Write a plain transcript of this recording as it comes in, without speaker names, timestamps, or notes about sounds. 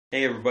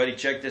Hey everybody,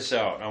 check this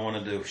out. I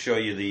wanted to show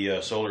you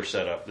the solar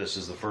setup. This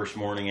is the first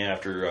morning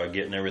after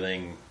getting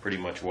everything pretty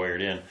much wired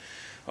in.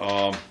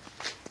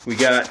 We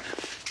got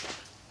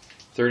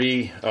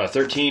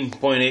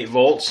 13.8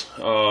 volts,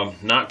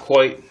 not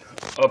quite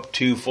up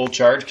to full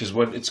charge, because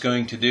what it's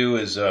going to do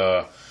is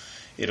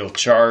it'll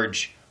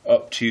charge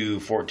up to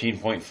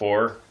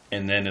 14.4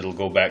 and then it'll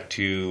go back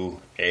to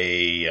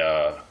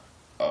a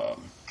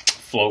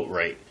float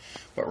rate,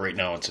 but right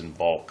now it's in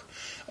bulk.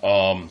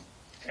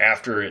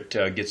 After it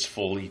gets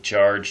fully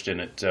charged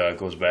and it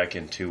goes back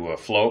into a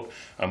float,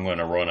 I'm going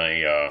to run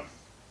a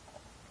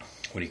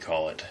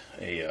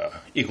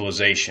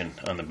equalization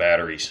on the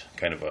batteries,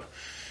 kind of a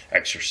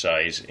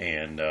exercise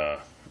and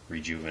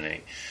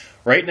rejuvenate.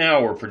 Right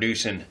now we're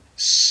producing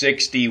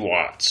 60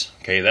 watts.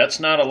 Okay, that's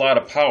not a lot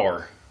of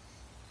power,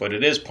 but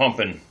it is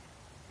pumping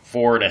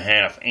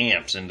 4.5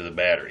 amps into the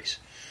batteries.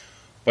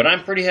 But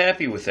I'm pretty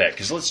happy with that,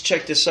 because let's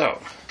check this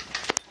out.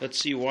 Let's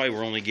see why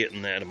we're only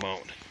getting that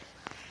amount.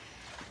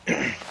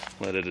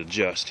 Let it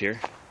adjust here.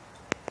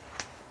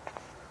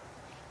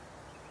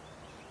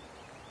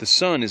 The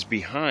sun is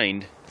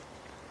behind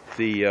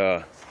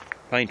the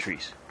pine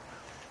trees,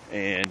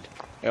 and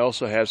I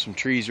also have some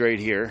trees right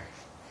here,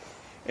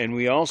 and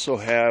we also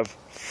have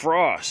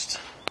frost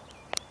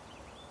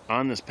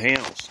on the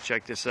panels.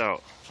 Check this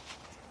out.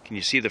 Can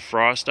you see the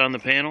frost on the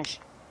panels?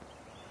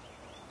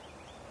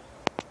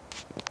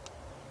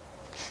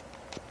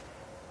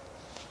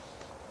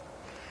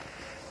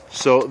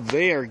 So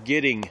they are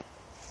getting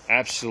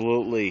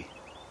absolutely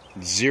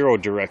zero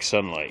direct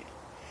sunlight.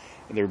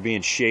 They're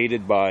being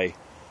shaded by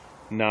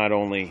not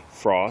only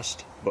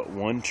frost, but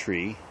one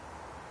tree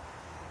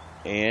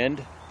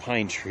and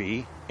pine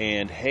tree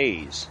and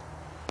haze,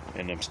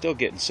 and I'm still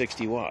getting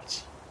 60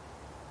 watts.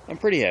 I'm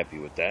pretty happy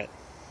with that.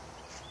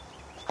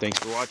 Thanks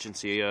for watching.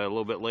 See you a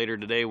little bit later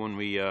today when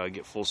we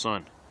get full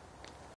sun.